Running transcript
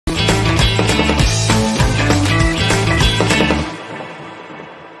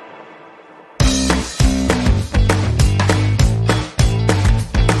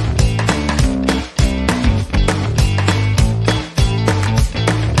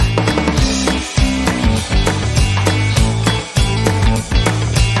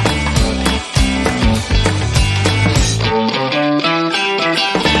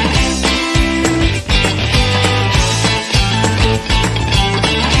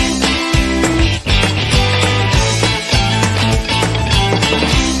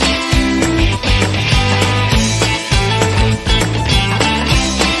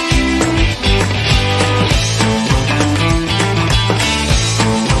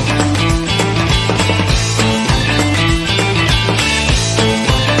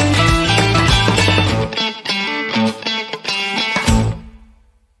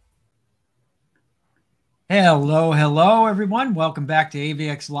Hello, hello, everyone. Welcome back to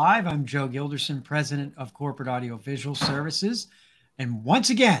AVX Live. I'm Joe Gilderson, President of Corporate Audiovisual Services. And once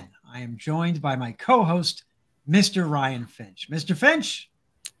again, I am joined by my co-host, Mr. Ryan Finch. Mr. Finch.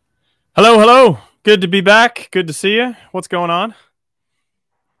 Hello, hello. Good to be back. Good to see you. What's going on?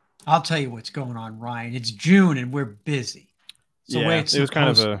 I'll tell you what's going on, Ryan. It's June and we're busy. So yeah, it was kind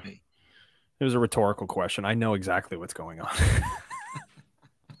of it was a rhetorical question. I know exactly what's going on.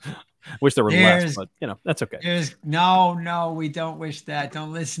 Wish there were less, but you know, that's okay. No, we don't wish that.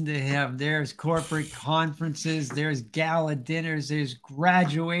 Don't listen to him. There's corporate conferences, there's gala dinners, there's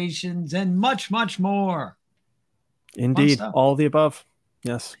graduations, and much, much more. Indeed. All of the above.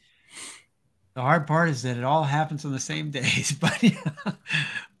 Yes. The hard part is that it all happens on the same days. But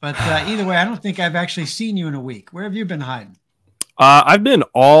either way, I don't think I've actually seen you in a week. Where have you been hiding? I've been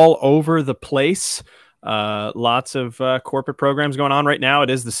all over the place. Lots of corporate programs going on right now. It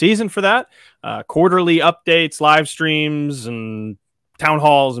is the season for that. Quarterly updates, live streams, and town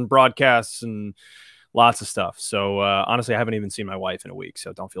halls and broadcasts and lots of stuff. So honestly, I haven't even seen my wife in a week,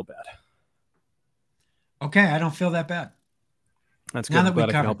 so don't feel bad. Okay, I don't feel that bad. That's good. I'm glad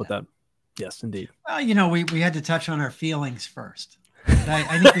I can help with that. Yes, indeed. Well, you know, we had to touch on our feelings first.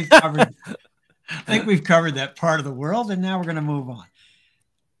 I think we've covered. I think we've covered that part of the world, and now we're going to move on.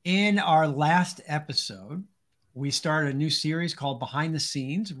 In our last episode, we started a new series called Behind the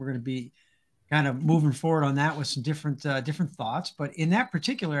Scenes. We're going to be kind of moving forward on that with some different thoughts. But in that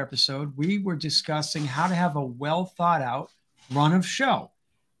particular episode, we were discussing how to have a well thought out run of show.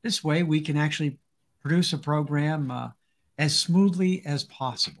 This way, we can actually produce a program as smoothly as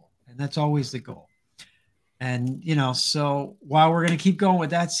possible. And that's always the goal. And, you know, so while we're going to keep going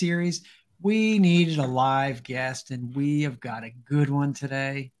with that series, we needed a live guest, and we have got a good one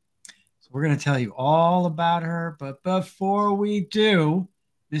today. So we're going to tell you all about her. But before we do,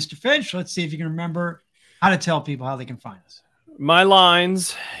 Mr. Finch, let's see if you can remember how to tell people how they can find us. My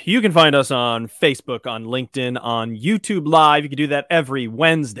lines. You can find us on Facebook, on LinkedIn, on YouTube Live. You can do that every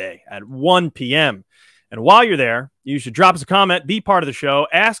Wednesday at 1 p.m. And while you're there, you should drop us a comment, be part of the show,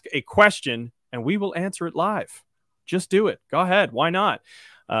 ask a question, and we will answer it live. Just do it. Go ahead. Why not?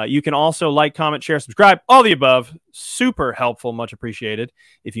 You can also like, comment, share, subscribe, all the above. Super helpful, much appreciated.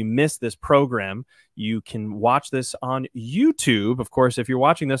 If you missed this program, you can watch this on YouTube. Of course, if you're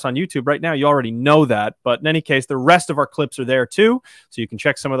watching this on YouTube right now, you already know that. But in any case, the rest of our clips are there too. So you can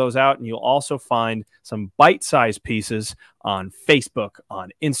check some of those out. And you'll also find some bite-sized pieces on Facebook,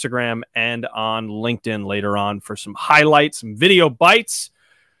 on Instagram, and on LinkedIn later on for some highlights, some video bites.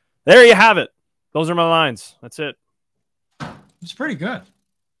 There you have it. Those are my lines. That's it. It's pretty good.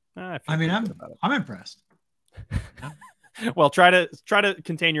 I mean, I'm impressed. Well, try to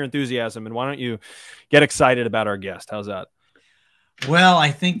contain your enthusiasm, and why don't you get excited about our guest? How's that? Well,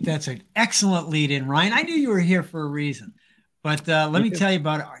 I think that's an excellent lead in, Ryan. I knew you were here for a reason, but let me tell you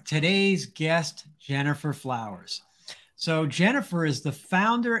about today's guest, Jennifer Flowers. So Jennifer is the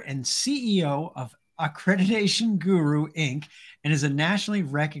founder and CEO of Accreditation Guru, Inc., and is a nationally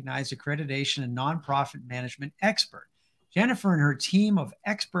recognized accreditation and nonprofit management expert. Jennifer and her team of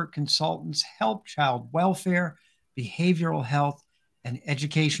expert consultants help child welfare, behavioral health, and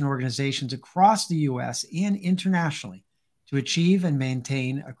education organizations across the U.S. and internationally to achieve and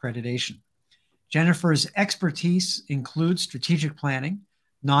maintain accreditation. Jennifer's expertise includes strategic planning,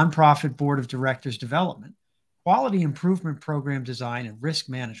 nonprofit board of directors development, quality improvement program design, and risk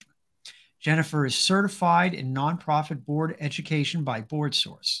management. Jennifer is certified in nonprofit board education by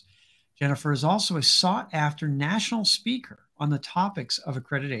BoardSource. Jennifer is also a sought-after national speaker on the topics of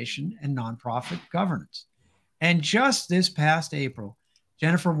accreditation and nonprofit governance. And just this past April,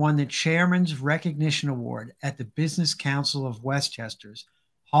 Jennifer won the Chairman's Recognition Award at the Business Council of Westchester's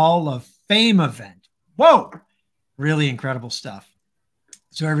Hall of Fame event. Whoa! Really incredible stuff.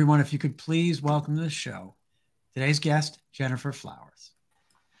 So everyone, if you could please welcome to the show today's guest, Jennifer Flowers.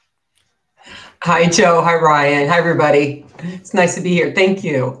 Hi, Joe. Hi, Ryan. Hi, everybody. It's nice to be here. Thank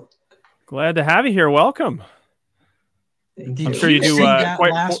you. Glad to have you here. Welcome. I'm sure you do that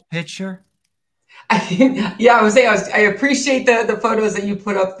last picture. Yeah, I was saying I appreciate the photos that you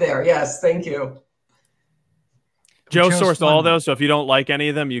put up there. Yes, thank you. Joe sourced all those, so if you don't like any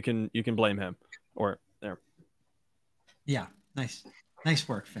of them, you can blame him. Or there. Yeah, nice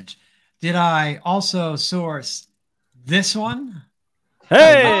work, Finch. Did I also source this one?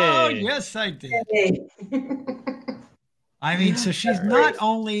 Hey! Oh, yes, I did. Hey. I mean, so she's not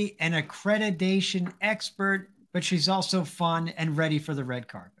only an accreditation expert, but she's also fun and ready for the red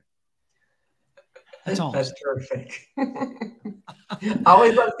carpet. That's all. That's terrific.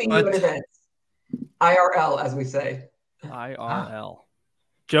 Always love seeing you at events. IRL, as we say. IRL.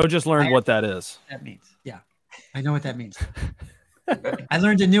 Joe just learned what that is. That means, yeah. I know what that means. I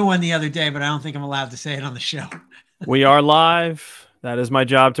learned a new one the other day, but I don't think I'm allowed to say it on the show. We are live. That is my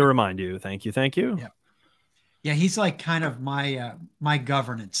job to remind you. Thank you. Thank you. Yeah. Yeah, he's like kind of my my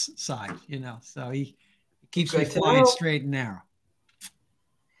governance side, you know. So he keeps me flying straight and narrow.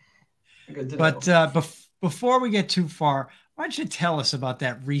 But before we get too far, why don't you tell us about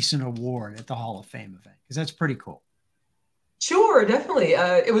that recent award at the Hall of Fame event? Because that's pretty cool. Sure, definitely.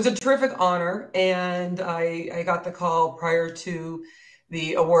 It was a terrific honor, and I got the call prior to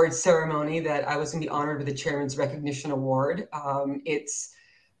the award ceremony that I was going to be honored with the Chairman's Recognition Award. It's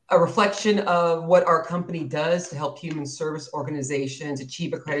a reflection of what our company does to help human service organizations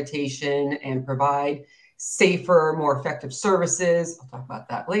achieve accreditation and provide safer, more effective services. I'll talk about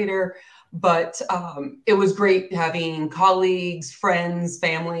that later. But it was great having colleagues, friends,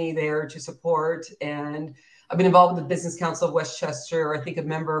 family there to support. And I've been involved with the Business Council of Westchester, I think a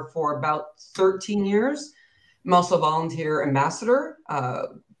member for about 13 years. I'm also a volunteer ambassador.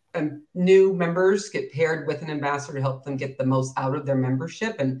 And new members get paired with an ambassador to help them get the most out of their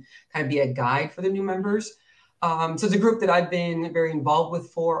membership and kind of be a guide for the new members. So it's a group that I've been very involved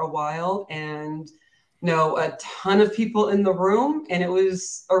with for a while and know a ton of people in the room, and it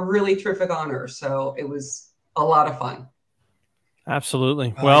was a really terrific honor. So it was a lot of fun.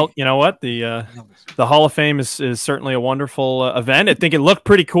 Absolutely. Well, you know what? The Hall of Fame is certainly a wonderful event. I think it looked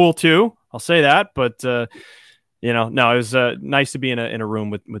pretty cool too. I'll say that, but you know, no, it was nice to be in a room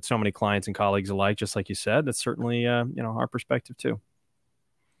with so many clients and colleagues alike, just like you said. That's certainly you know, our perspective too.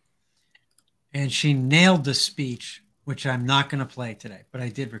 And she nailed the speech, which I'm not going to play today, but I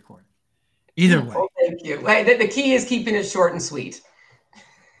did record it. Either way. Oh, thank you. The key is keeping it short and sweet.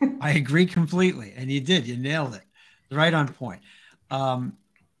 I agree completely, and you did. You nailed it. Right on point.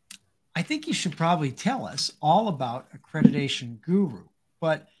 I think you should probably tell us all about Accreditation Guru,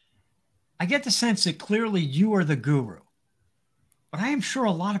 but I get the sense that clearly you are the guru, but I am sure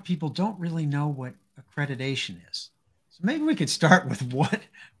a lot of people don't really know what accreditation is. So maybe we could start with what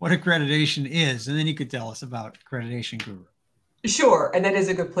accreditation is, and then you could tell us about Accreditation Guru. Sure, and that is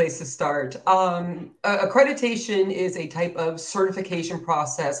a good place to start. Accreditation is a type of certification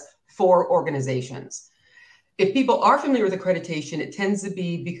process for organizations. If people are familiar with accreditation, it tends to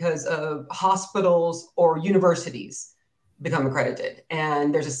be because of hospitals or universities become accredited.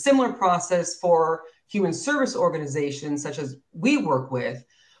 And there's a similar process for human service organizations, such as we work with,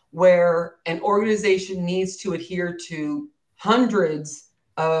 where an organization needs to adhere to hundreds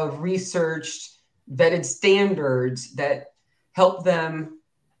of researched, vetted standards that help them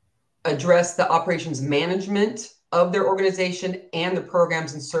address the operations management of their organization and the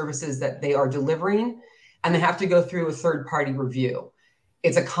programs and services that they are delivering. And they have to go through a third-party review.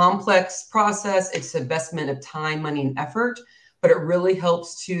 It's a complex process. It's an investment of time, money, and effort, but it really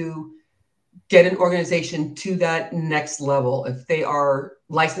helps to get an organization to that next level. If they are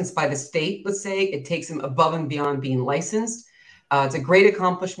licensed by the state, let's say, it takes them above and beyond being licensed. It's a great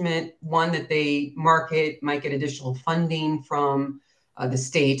accomplishment, one that they market, might get additional funding from the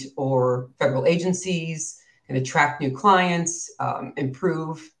state or federal agencies, and attract new clients,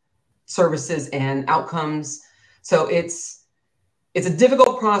 improve services and outcomes. So it's a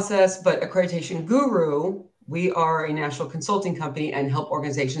difficult process, but Accreditation Guru, we are a national consulting company and help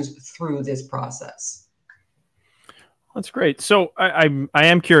organizations through this process. That's great. So I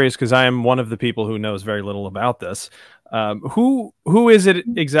am curious, because I am one of the people who knows very little about this. Who is it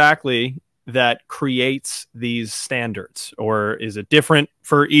exactly that creates these standards, or is it different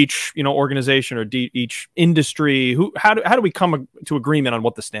for each, you know, organization or each industry? How do we come to agreement on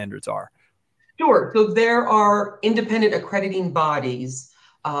what the standards are? Sure. So there are independent accrediting bodies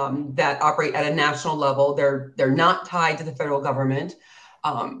that operate at a national level. They're not tied to the federal government,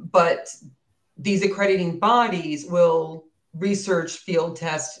 but these accrediting bodies will research, field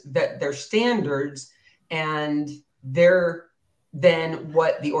test, vet their standards, and they're then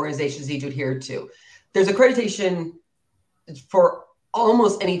what the organizations need to adhere to. There's accreditation for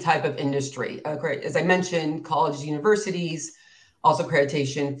almost any type of industry. As I mentioned, colleges, universities, also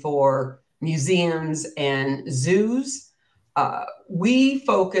accreditation for museums and zoos. We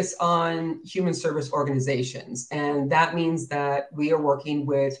focus on human service organizations, and that means that we are working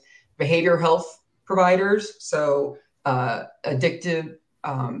with behavioral health providers, so addictive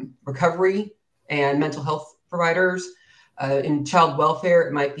recovery and mental health providers. In child welfare,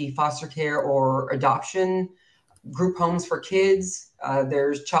 it might be foster care or adoption, group homes for kids.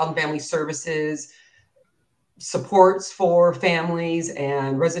 There's child and family services, supports for families,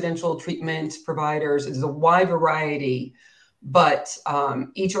 and residential treatment providers. There's a wide variety, but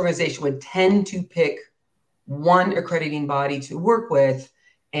each organization would tend to pick one accrediting body to work with,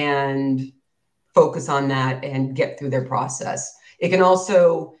 and focus on that and get through their process. It can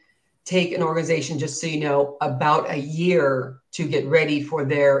also take an organization, just so you know, about a year to get ready for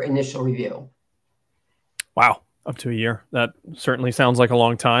their initial review. Wow. Up to a year. That certainly sounds like a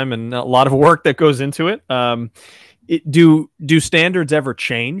long time and a lot of work that goes into it. Do standards ever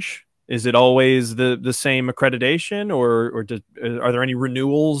change? Is it always the same accreditation, or are there any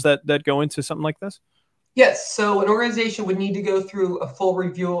renewals that go into something like this? Yes. So an organization would need to go through a full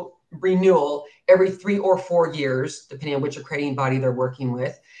renewal every 3 or 4 years, depending on which accrediting body they're working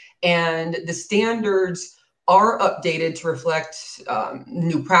with. And the standards are updated to reflect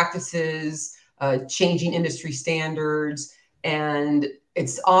new practices, changing industry standards, and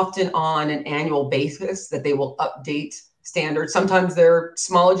it's often on an annual basis that they will update standards. Sometimes they're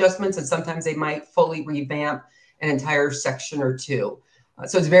small adjustments, and sometimes they might fully revamp an entire section or two.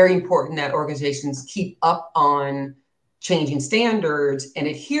 So it's very important that organizations keep up on changing standards and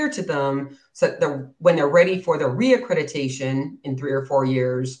adhere to them, so that when they're ready for their reaccreditation in 3 or 4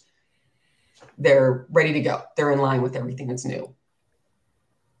 years, they're ready to go. They're in line with everything that's new.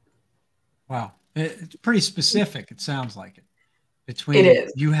 Wow. It's pretty specific, it sounds like it. Between it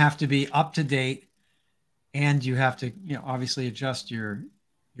is. You have to be up to date, and you have to, obviously adjust your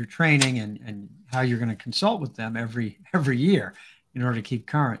training and how you're going to consult with them every year in order to keep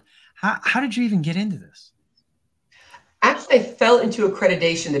current. How did you even get into this? Actually, I fell into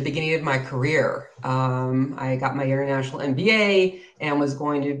accreditation at the beginning of my career. I got my international MBA and was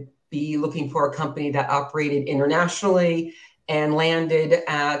going to be looking for a company that operated internationally, and landed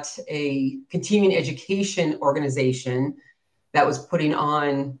at a continuing education organization that was putting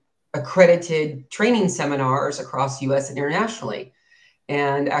on accredited training seminars across US and internationally,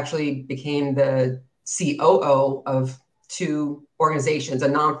 and actually became the COO of 2 organizations, a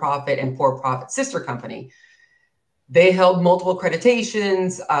nonprofit and for-profit sister company. They held multiple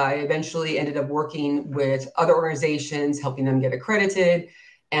accreditations. I eventually ended up working with other organizations, helping them get accredited,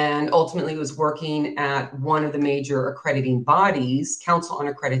 and ultimately was working at one of the major accrediting bodies, Council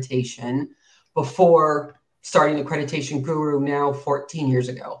on Accreditation, before starting Accreditation Guru now 14 years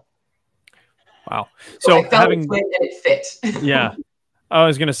ago. Wow. So I felt it and it fit. Yeah. I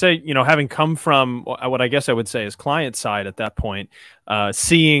was going to say, having come from what I guess I would say is client side at that point,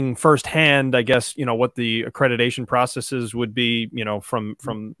 seeing firsthand, I guess, what the accreditation processes would be,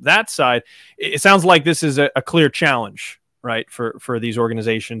 from that side, it sounds like this is a clear challenge, right, for these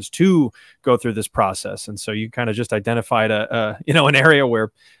organizations to go through this process. And so you kind of just identified an area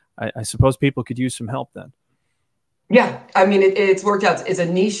where I suppose people could use some help then. Yeah, I mean, it's worked out. It's a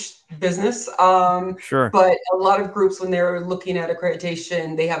niche business. Sure. But a lot of groups, when they're looking at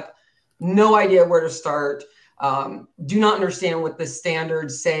accreditation, they have no idea where to start, do not understand what the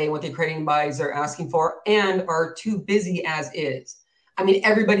standards say, what the accrediting bodies are asking for, and are too busy as is. I mean,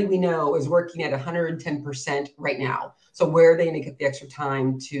 everybody we know is working at 110% right now. So where are they going to get the extra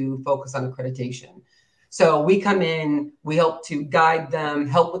time to focus on accreditation? So we come in, we help to guide them,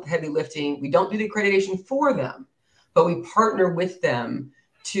 help with the heavy lifting. We don't do the accreditation for them, but we partner with them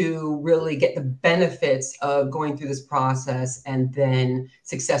to really get the benefits of going through this process and then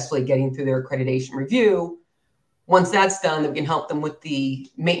successfully getting through their accreditation review. Once that's done, then we can help them with the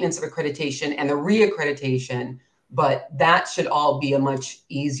maintenance of accreditation and the reaccreditation, but that should all be a much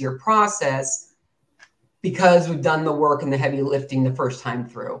easier process because we've done the work and the heavy lifting the first time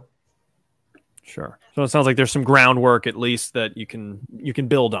through. Sure. So it sounds like there's some groundwork at least that you can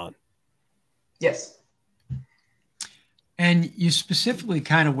build on. Yes. And you specifically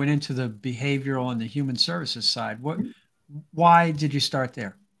kind of went into the behavioral and the human services side. Why did you start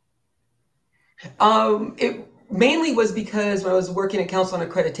there? It mainly was because when I was working at Council on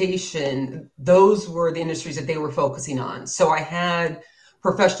Accreditation, those were the industries that they were focusing on. So I had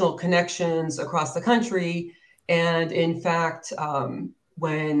professional connections across the country. And in fact,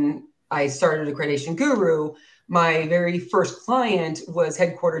 when I started Accreditation Guru, my very first client was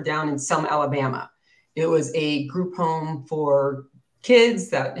headquartered down in Selma, Alabama. It was a group home for kids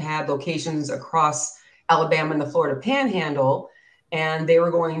that had locations across Alabama and the Florida Panhandle, and they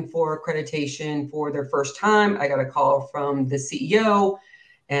were going for accreditation for their first time. I got a call from the CEO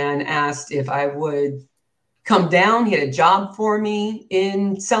and asked if I would come down. He had a job for me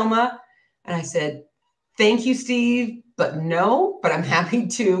in Selma. And I said, "Thank you, Steve, but no, but I'm happy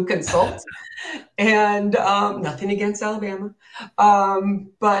to consult." And nothing against Alabama,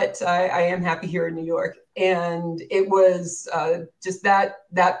 but I am happy here in New York. And it was just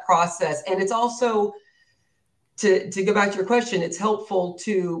that process. And it's also, to go back to your question, it's helpful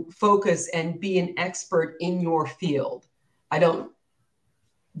to focus and be an expert in your field. I don't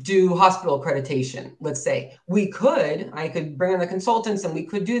do hospital accreditation, let's say. I could bring on the consultants and we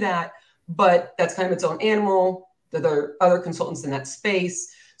could do that, but that's kind of its own animal. There are other consultants in that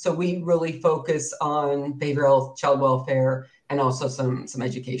space. So we really focus on behavioral health, child welfare, and also some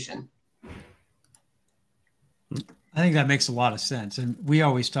education. I think that makes a lot of sense. And we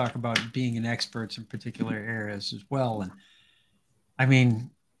always talk about being an expert in particular areas as well. And I mean,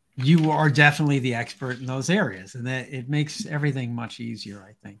 you are definitely the expert in those areas, and that it makes everything much easier,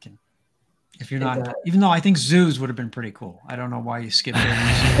 I think. And if you're not, even though I think zoos would have been pretty cool. I don't know why you skipped over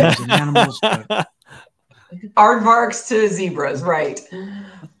zoos and animals, but aardvarks to zebras, right?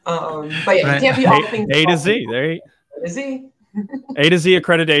 But yeah, you can't be all things. A to Z. There you A to Z. A to Z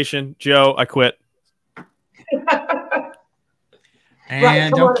accreditation. Joe, I quit. And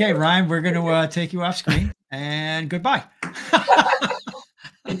right, okay, Ryan, we're going to take you off screen, and goodbye.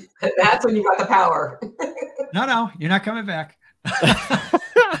 That's when you got the power. No, you're not coming back.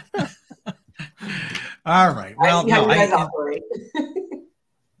 All right. Well,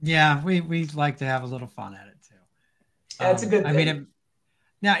 yeah, we like to have a little fun at it too. That's a good thing. I mean,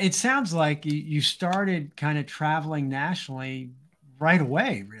 now it sounds like you started kind of traveling nationally right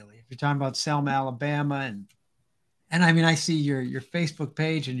away, really. If you're talking about Selma, Alabama, and I mean, I see your Facebook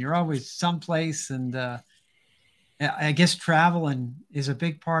page, and you're always someplace, and I guess traveling is a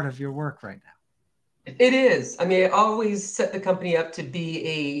big part of your work right now. It is. I mean, I always set the company up to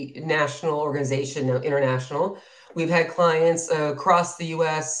be a national organization, now international. We've had clients across the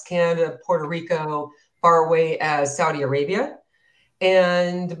US, Canada, Puerto Rico, far away as Saudi Arabia.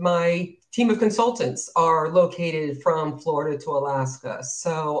 And my team of consultants are located from Florida to Alaska.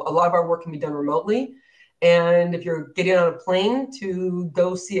 So a lot of our work can be done remotely. And if you're getting on a plane to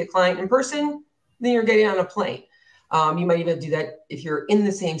go see a client in person, then you're getting on a plane. You might even do that if you're in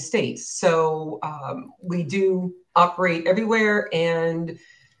the same state. So we do operate everywhere. And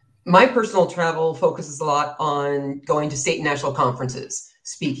my personal travel focuses a lot on going to state and national conferences,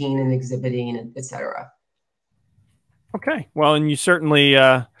 speaking and exhibiting, et cetera. Okay. Well, and you certainly,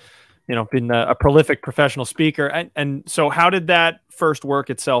 been a prolific professional speaker. And so how did that first work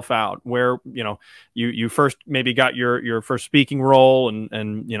itself out, where, you first maybe got your first speaking role,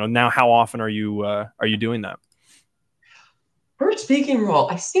 and now how often are you doing that? First speaking role,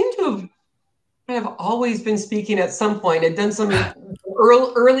 I seem to have always been speaking at some point. I'd done some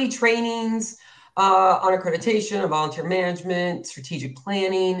early trainings on accreditation, volunteer management, strategic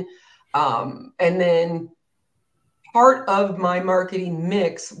planning. And then part of my marketing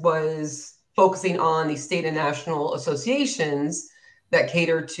mix was focusing on the state and national associations that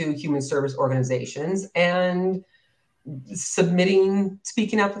cater to human service organizations and submitting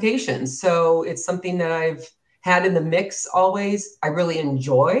speaking applications. So it's something that I've had in the mix always. I really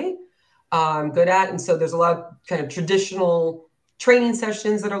enjoy, good at. And so there's a lot of kind of traditional training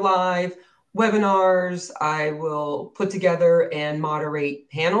sessions that are live, webinars. I will put together and moderate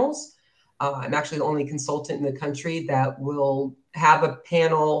panels. I'm actually the only consultant in the country that will have a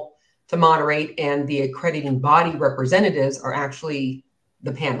panel to moderate, and the accrediting body representatives are actually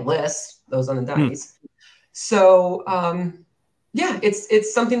the panelists, those on the dice. So yeah,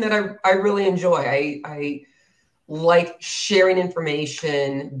 it's something that I really enjoy. I like sharing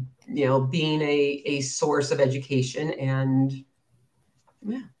information, being a source of education, and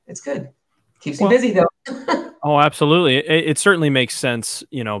yeah, it's good. Keeps me busy though. Oh, absolutely. It certainly makes sense,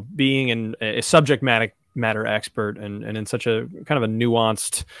 being a subject matter expert and in such a kind of a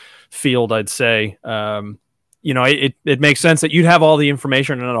nuanced field, I'd say. It makes sense that you'd have all the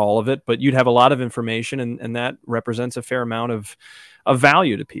information, not all of it, but you'd have a lot of information, and that represents a fair amount of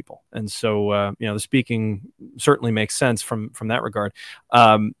value to people. And so, the speaking certainly makes sense from that regard.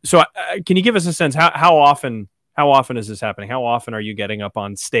 So can you give us a sense, how often is this happening? How often are you getting up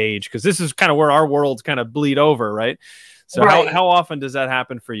on stage? Because this is kind of where our worlds kind of bleed over, right? So right. How often does that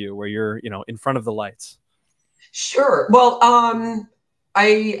happen for you, where you're, in front of the lights? Sure. Well,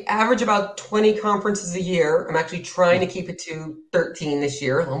 I average about 20 conferences a year. I'm actually trying to keep it to 13 this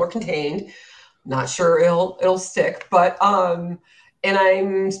year, a little more contained. Not sure it'll stick, but and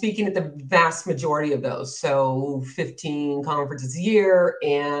I'm speaking at the vast majority of those. So 15 conferences a year,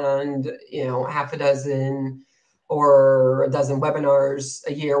 and half a dozen or a dozen webinars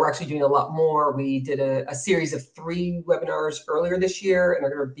a year. We're actually doing a lot more. We did a series of 3 webinars earlier this year, and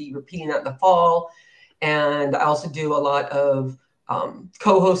are going to be repeating that in the fall. And I also do a lot of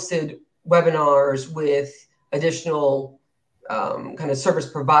co-hosted webinars with additional kind of service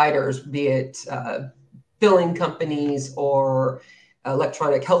providers, be it billing companies or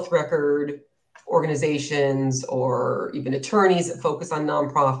electronic health record organizations, or even attorneys that focus on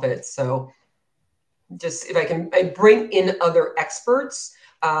nonprofits. So just if I bring in other experts,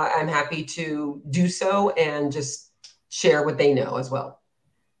 I'm happy to do so and just share what they know as well.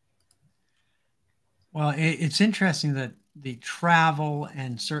 Well, it's interesting that the travel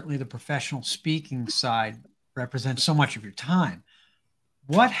and certainly the professional speaking side represents so much of your time.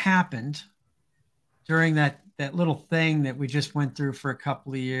 What happened during that little thing that we just went through for a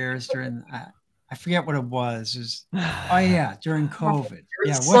couple of years during I forget what it was. Oh yeah, during COVID.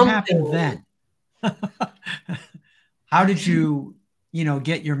 Yeah, what happened then? How did you,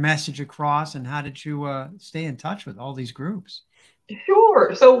 get your message across, and how did you stay in touch with all these groups?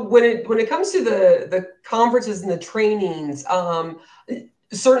 Sure. So when it comes to the conferences and the trainings,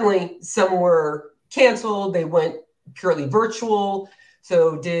 certainly some were canceled. They went purely virtual.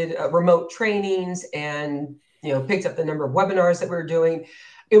 So did remote trainings and picked up the number of webinars that we were doing.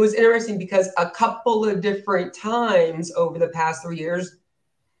 It was interesting because a couple of different times over the past 3 years,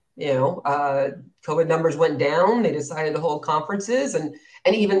 COVID numbers went down. They decided to hold conferences, and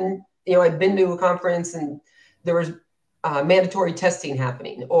even I'd been to a conference and there was mandatory testing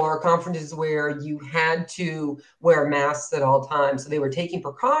happening, or conferences where you had to wear masks at all times. So they were taking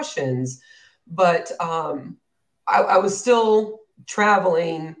precautions, but I was still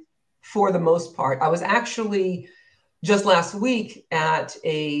traveling for the most part. I was actually just last week at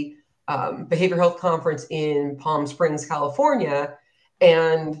a behavioral health conference in Palm Springs, California,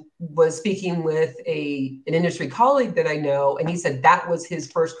 and was speaking with an industry colleague that I know, and he said that was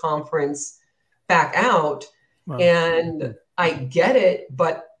his first conference back out. Wow. And I get it,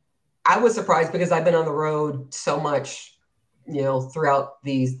 but I was surprised because I've been on the road so much, throughout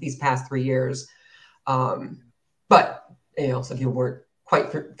these past 3 years. But some people weren't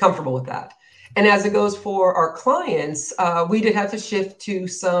quite comfortable with that. And as it goes for our clients, we did have to shift to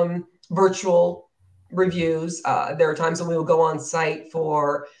some virtual reviews. There are times when we will go on site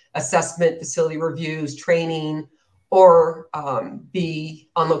for assessment, facility reviews, training, or be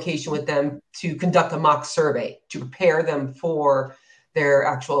on location with them to conduct a mock survey to prepare them for their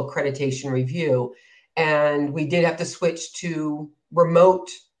actual accreditation review. And we did have to switch to remote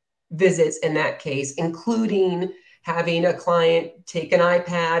visits in that case, including having a client take an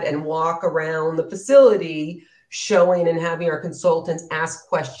iPad and walk around the facility, showing and having our consultants ask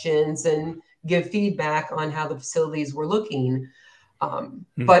questions and give feedback on how the facilities were looking.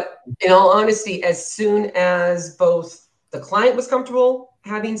 But in all honesty, as soon as both the client was comfortable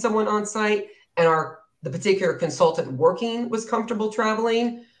having someone on site and the particular consultant working was comfortable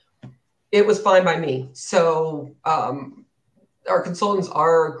traveling, it was fine by me. So our consultants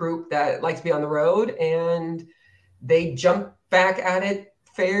are a group that likes to be on the road, and they jump back at it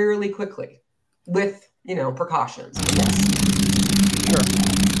fairly quickly with, precautions. Yes. Sure.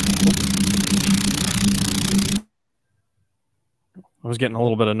 I was getting a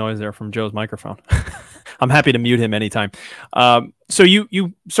little bit of noise there from Joe's microphone. I'm happy to mute him anytime. So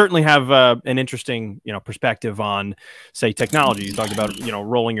you certainly have an interesting, perspective on, say, technology. You talked about,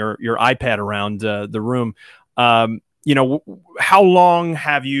 rolling your iPad around the room. How long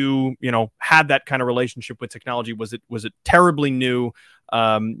have you, had that kind of relationship with technology? Was it terribly new?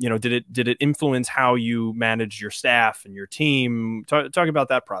 Did it influence how you manage your staff and your team? Talk about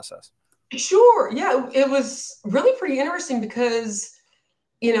that process. Sure. Yeah, it was really pretty interesting because,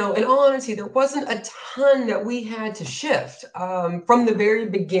 in all honesty, there wasn't a ton that we had to shift. From the very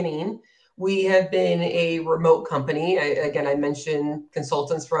beginning, we have been a remote company. I mentioned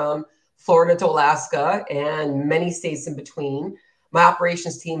consultants from Florida to Alaska and many states in between. My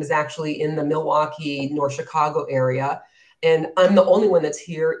operations team is actually in the Milwaukee, North Chicago area, and I'm the only one that's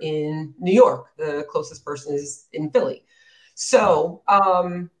here in New York. The closest person is in Philly. So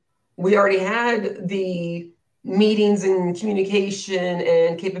we already had the meetings and communication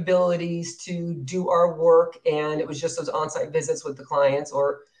and capabilities to do our work, and it was just those on-site visits with the clients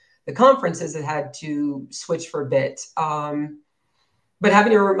or the conferences that had to switch for a bit. But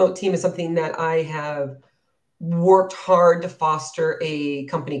having a remote team is something that I have worked hard to foster a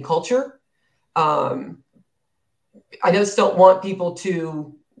company culture. I just don't want people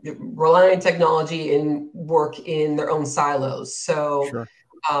to rely on technology and work in their own silos. So sure.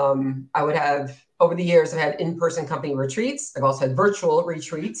 I would have, over the years, I've had in-person company retreats. I've also had virtual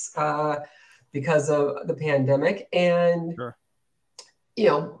retreats because of the pandemic. And, sure.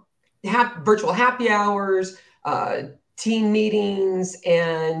 Virtual happy hours, team meetings,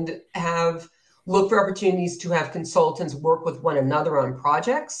 and look for opportunities to have consultants work with one another on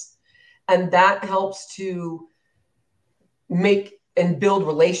projects. And that helps to make and build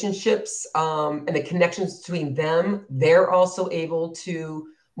relationships and the connections between them. They're also able to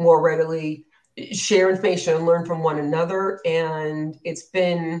more readily share information and learn from one another. And it's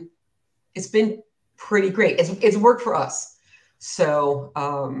been pretty great. It's worked for us. So,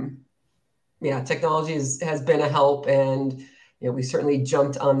 technology has been a help, and we certainly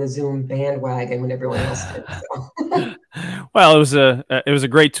jumped on the Zoom bandwagon when everyone else did. So. Well, it was a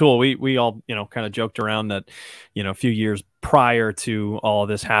great tool. We all, kind of joked around that, a few years prior to all of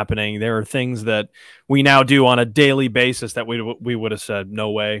this happening, there are things that we now do on a daily basis that we would have said,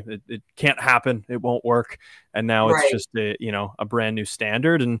 no way, it can't happen, it won't work. And now it's just a brand new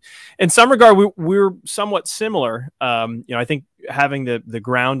standard. And in some regard, we're somewhat similar. I think having the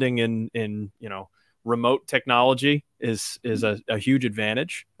grounding in remote technology is a huge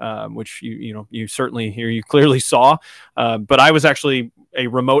advantage, which you certainly you clearly saw. But I was actually a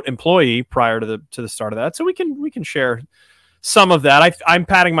remote employee prior to the start of that, so we can share some of that. I'm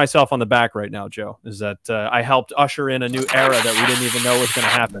patting myself on the back right now, Joe. Is that I helped usher in a new era that we didn't even know was going to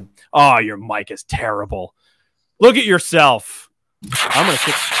happen. Oh, your mic is terrible. Look at yourself. I'm gonna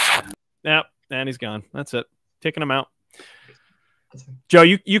kick. Yep, and he's gone. That's it. Taking him out. Joe,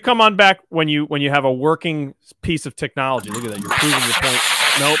 you come on back when you have a working piece of technology. Look at that. You're proving your point.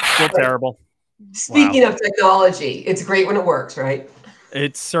 Nope, still terrible. Speaking of technology, it's great when it works, right?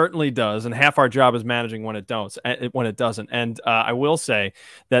 It certainly does, and half our job is managing when it doesn't. And I will say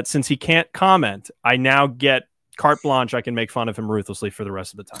that since he can't comment, I now get carte blanche. I can make fun of him ruthlessly for the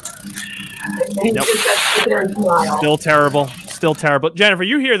rest of the time. Yep. Still terrible. Still terrible. Jennifer,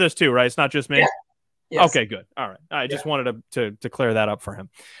 you hear this too, right? It's not just me. Yeah. Yes. Okay, good. All right. I just wanted to clear that up for him.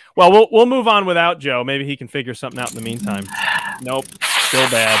 Well, we'll move on without Joe. Maybe he can figure something out in the meantime. Nope. Still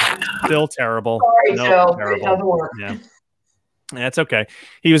bad. Still terrible. Sorry, nope, Joe. terrible. It doesn't work. Yeah. That's okay.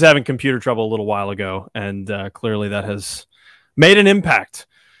 He was having computer trouble a little while ago, and clearly that has made an impact.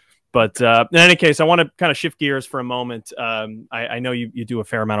 But in any case, I want to kind of shift gears for a moment. I know you do a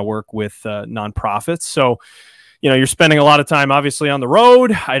fair amount of work with nonprofits. So, you're spending a lot of time, obviously, on the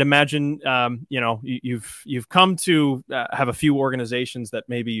road. I'd imagine, you've come to have a few organizations that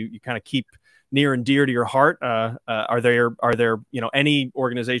maybe you kind of keep near and dear to your heart. Are there any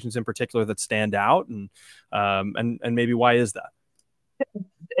organizations in particular that stand out, and maybe why is that?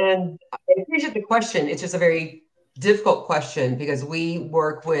 And I appreciate the question. It's just a very difficult question because we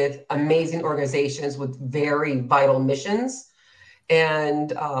work with amazing organizations with very vital missions.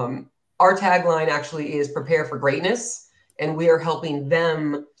 And our tagline actually is prepare for greatness. And we are helping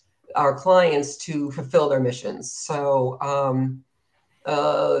them, our clients, to fulfill their missions. So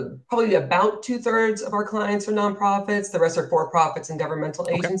probably about 2/3 of our clients are nonprofits. The rest are for-profits and governmental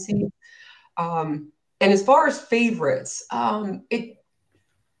agencies. And as far as favorites,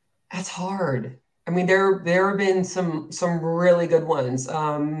 that's hard. I mean, there have been some really good ones.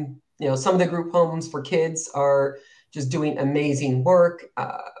 Some of the group homes for kids are just doing amazing work.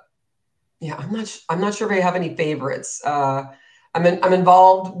 I'm not sure if I have any favorites. I'm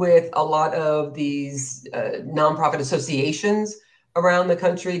involved with a lot of these nonprofit associations around the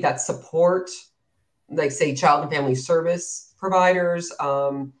country that support, like, say, child and family service providers.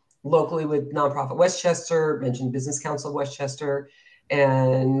 Locally with Nonprofit Westchester, mentioned Business Council of Westchester,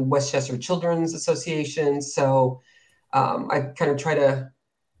 and Westchester Children's Association. So I kind of try to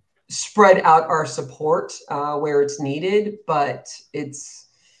spread out our support where it's needed, but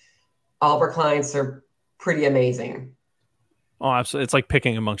all of our clients are pretty amazing. Oh, absolutely. It's like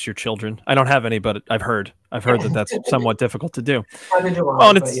picking amongst your children. I don't have any, but I've heard that that's somewhat difficult to do.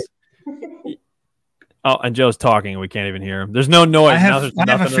 Oh, and Joe's talking, and we can't even hear him. There's no noise. I have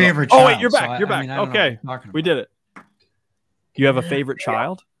a favorite child. Oh, wait, you're back. You're back. Okay, we did it. You have a favorite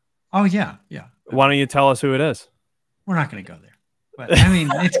child? Oh, yeah. Why don't you tell us who it is? We're not going to go there. But, I mean,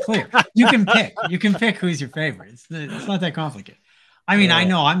 it's clear. You can pick. You can pick who's your favorite. It's not that complicated. I mean, I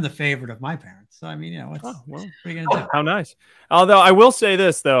know I'm the favorite of my parents. So, I mean, what are you going to do? How nice. Although I will say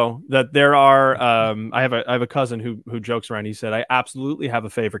this, though, that there are I have a cousin who jokes around. He said, I absolutely have a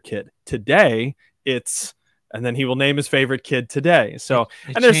favorite kid. Today, and then he will name his favorite kid today. So,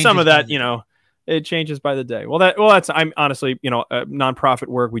 and there's some of that, it changes by the day. I'm honestly, nonprofit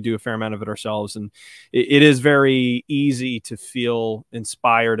work. We do a fair amount of it ourselves. And it is very easy to feel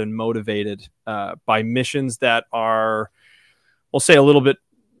inspired and motivated by missions that are, we'll say, a little bit,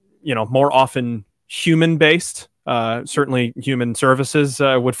 more often human based. Certainly human services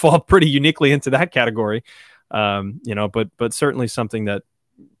would fall pretty uniquely into that category. But certainly something that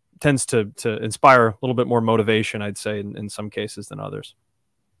tends to inspire a little bit more motivation, I'd say, in some cases than others.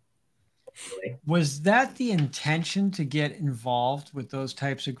 Was that the intention to get involved with those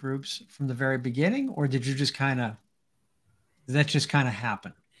types of groups from the very beginning, or did that just kind of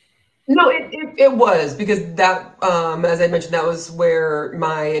happen? No, it was, because that, as I mentioned, that was where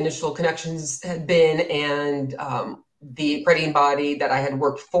my initial connections had been, and the accrediting body that I had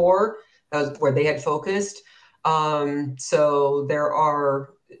worked for, that was where they had focused. So there are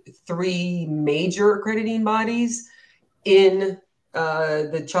 3 major accrediting bodies. in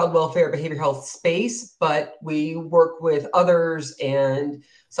the child welfare behavioral health space, but we work with others and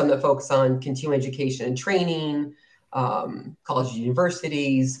some that focus on continuing education and training, colleges,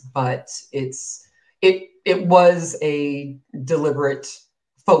 universities. But it was a deliberate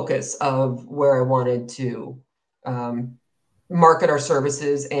focus of where I wanted to market our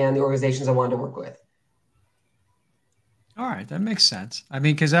services and the organizations I wanted to work with. All right, that makes sense. I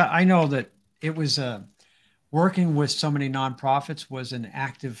mean, because I know that it was working with so many nonprofits was an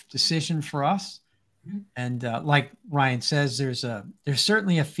active decision for us. And like Ryan says, there's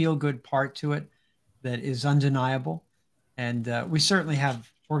certainly a feel-good part to it that is undeniable. And we certainly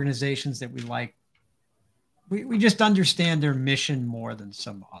have organizations that we like. We just understand their mission more than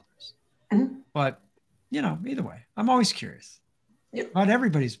some others. Mm-hmm. But, you know, either way, I'm always curious about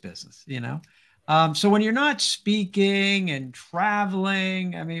everybody's business, you know. So when you're not speaking and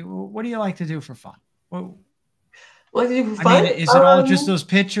traveling, I mean, what do you like to do for fun? What do you do for fun? I mean, is it all just those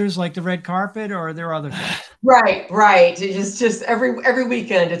pictures like the red carpet, or are there other things? Right. It's just every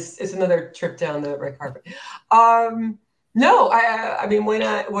weekend it's another trip down the red carpet. No, I mean, when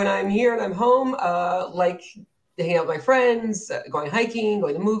I'm here and I'm home, like hanging out with my friends, going hiking,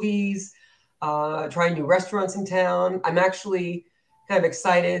 going to movies, trying new restaurants in town. I'm actually kind of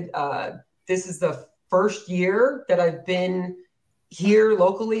excited. This is the first year that I've been here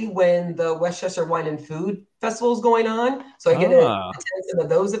locally when the Westchester Wine and Food Festival is going on. So I get to attend some of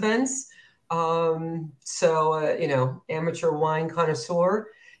those events. You know, amateur wine connoisseur,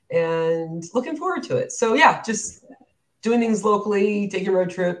 and looking forward to it. So yeah, just doing things locally, taking road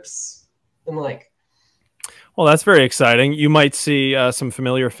trips and the like. Well, that's very exciting. You might see some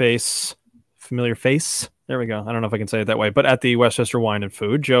familiar face. There we go. I don't know if I can say it that way, but at the Westchester Wine and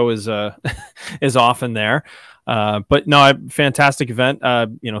Food, Joe is is often there. But no, fantastic event.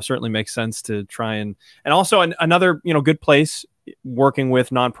 You know, certainly makes sense to try and also another, you know, good place working with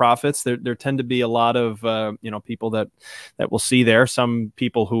nonprofits. There tend to be a lot of you know, people that we'll see there. Some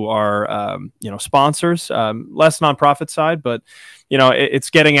people who are you know, sponsors, less nonprofit side, but you know, it's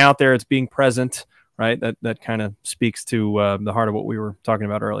getting out there. It's being present. Right, that kind of speaks to the heart of what we were talking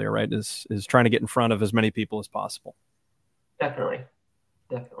about earlier. Right, is trying to get in front of as many people as possible. Definitely.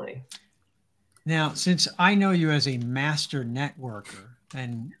 Now, since I know you as a master networker,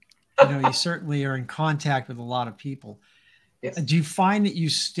 and you know you certainly are in contact with a lot of people, yes. Do you find that you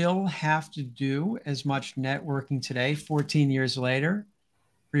still have to do as much networking today, 14 years later,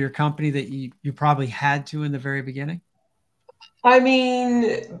 for your company that you probably had to in the very beginning? I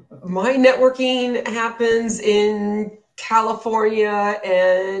mean, my networking happens in California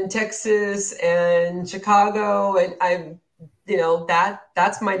and Texas and Chicago, and you know,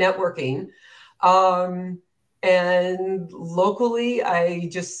 that's my networking. And locally, I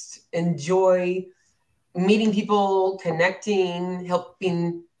just enjoy meeting people, connecting,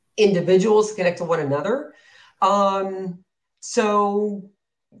 helping individuals connect to one another. So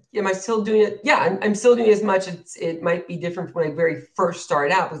am I still doing it? Yeah, I'm still doing as much. It might be different from when I very first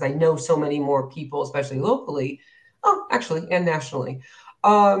started out because I know so many more people, especially locally, actually, and nationally.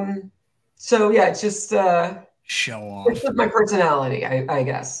 So yeah, it's just show off. It's just my personality, I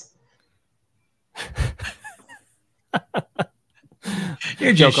guess.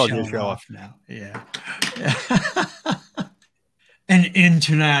 You're just showing off now. Yeah. And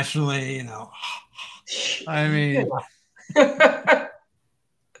internationally, you know, I mean.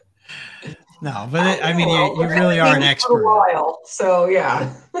 No, but I mean, you really are an expert. For a while, so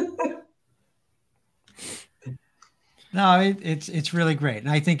yeah. No, it's really great, and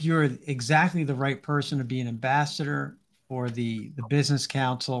I think you're exactly the right person to be an ambassador for the Business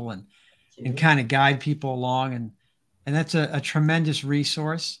Council and kind of guide people along, and that's a tremendous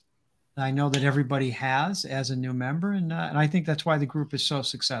resource. I know that everybody has as a new member, and I think that's why the group is so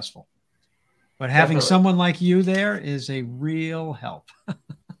successful. But having someone like you there is a real help.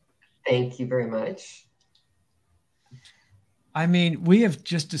 Thank you very much. I mean, we have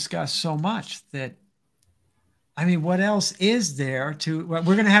just discussed so much that, I mean, what else is there to, we're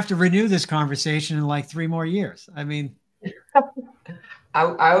going to have to renew this conversation in like 3 more years. I mean,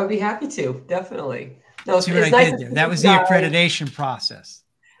 I would be happy to, definitely. No, see what I did there? That was the accreditation process.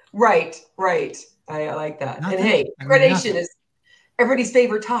 Right. I like that. And hey, accreditation is everybody's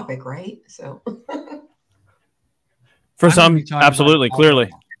favorite topic, right? So for some, absolutely, clearly.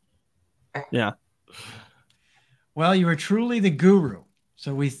 Yeah. Well, you are truly the guru.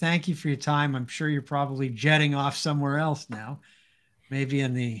 So we thank you for your time. I'm sure you're probably jetting off somewhere else now, maybe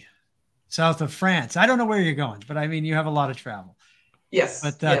in the south of France. I don't know where you're going, but I mean, you have a lot of travel. Yes.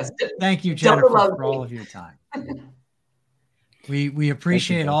 But yes. Thank you, Jennifer, for all of your time. We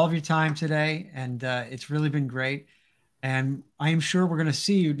appreciate all of your time today, and it's really been great. And I am sure we're going to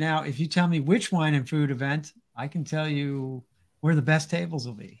see you now. If you tell me which wine and food event, I can tell you where the best tables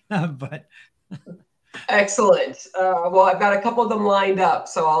will be. But excellent. Well, I've got a couple of them lined up,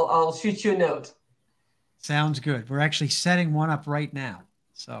 so I'll shoot you a note. Sounds good. We're actually setting one up right now.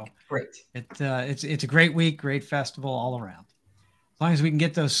 So great. It's a great week, great festival all around. As long as we can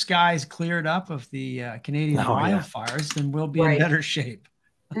get those skies cleared up of the Canadian wildfires, then we'll be in better shape.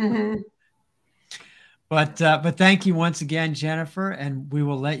 Mm-hmm. But thank you once again, Jennifer, and we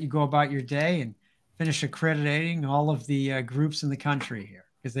will let you go about your day and finish accrediting all of the groups in the country here,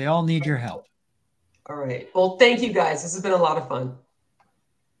 because they all need your help. All right. Well, thank you guys. This has been a lot of fun.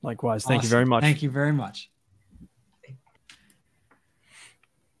 Likewise. Thank you very much. Thank you very much.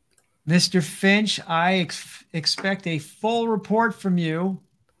 Mr. Finch, I expect a full report from you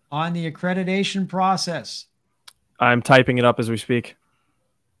on the accreditation process. I'm typing it up as we speak.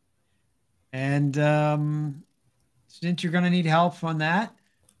 And since you're going to need help on that,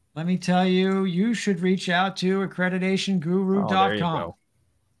 let me tell you, you should reach out to accreditationguru.com. Oh, there you go.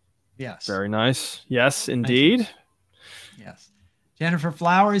 Yes. Very nice. Yes, indeed. Yes. Jennifer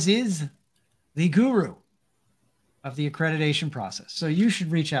Flowers is the guru of the accreditation process. So you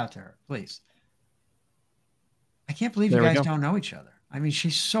should reach out to her, please. I can't believe you guys don't know each other. I mean,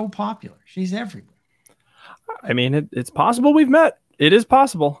 she's so popular. She's everywhere. I mean, it's possible we've met. It is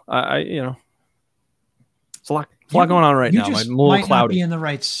possible. You know, it's a lot going on right now. I'm a little might cloudy. Not be in the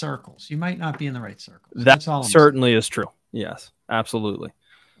right circles. You might not be in the right circles. That certainly is true. Yes, absolutely.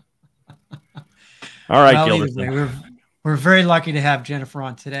 All right, Gilderson. We're very lucky to have Jennifer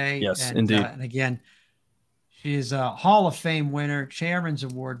on today. Yes, and, indeed. And again, she is a Hall of Fame winner, Chairman's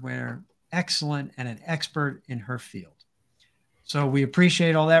Award winner, excellent, and an expert in her field. So we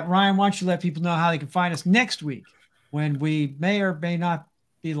appreciate all that. Ryan, why don't you let people know how they can find us next week when we may or may not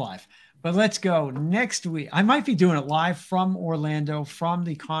be live. But let's go next week. I might be doing it live from Orlando, from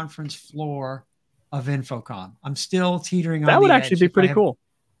the conference floor of Infocom. I'm still teetering on the edge. That would actually be pretty cool.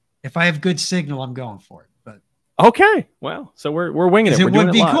 If I have good signal, I'm going for it. But okay, well, so we're winging it. We're doing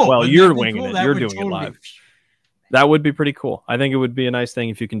it live. Cool. Well, you're winging it. You're doing it live. That would be pretty cool. I think it would be a nice thing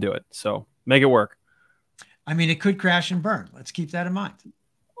if you can do it. So make it work. I mean, it could crash and burn. Let's keep that in mind.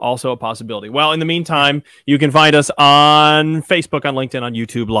 Also a possibility. Well, in the meantime, you can find us on Facebook, on LinkedIn, on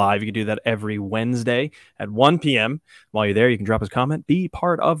YouTube Live. You can do that every Wednesday at 1 p.m. While you're there, you can drop us a comment, be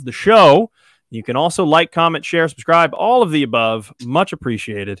part of the show. You can also like, comment, share, subscribe, all of the above. Much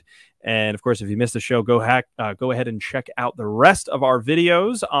appreciated. And, of course, if you missed the show, go ahead and check out the rest of our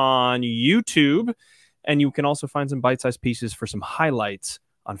videos on YouTube. And you can also find some bite-sized pieces for some highlights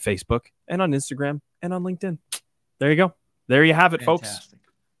on Facebook and on Instagram and on LinkedIn. There you go. There you have it, Fantastic. Folks.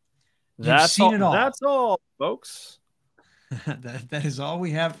 That's all. That's all, folks. that is all we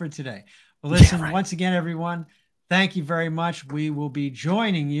have for today. Well, listen, once again, everyone, thank you very much. We will be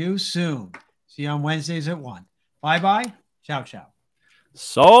joining you soon. See you on Wednesdays at 1. Bye-bye. Ciao, ciao.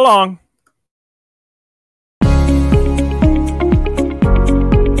 So long.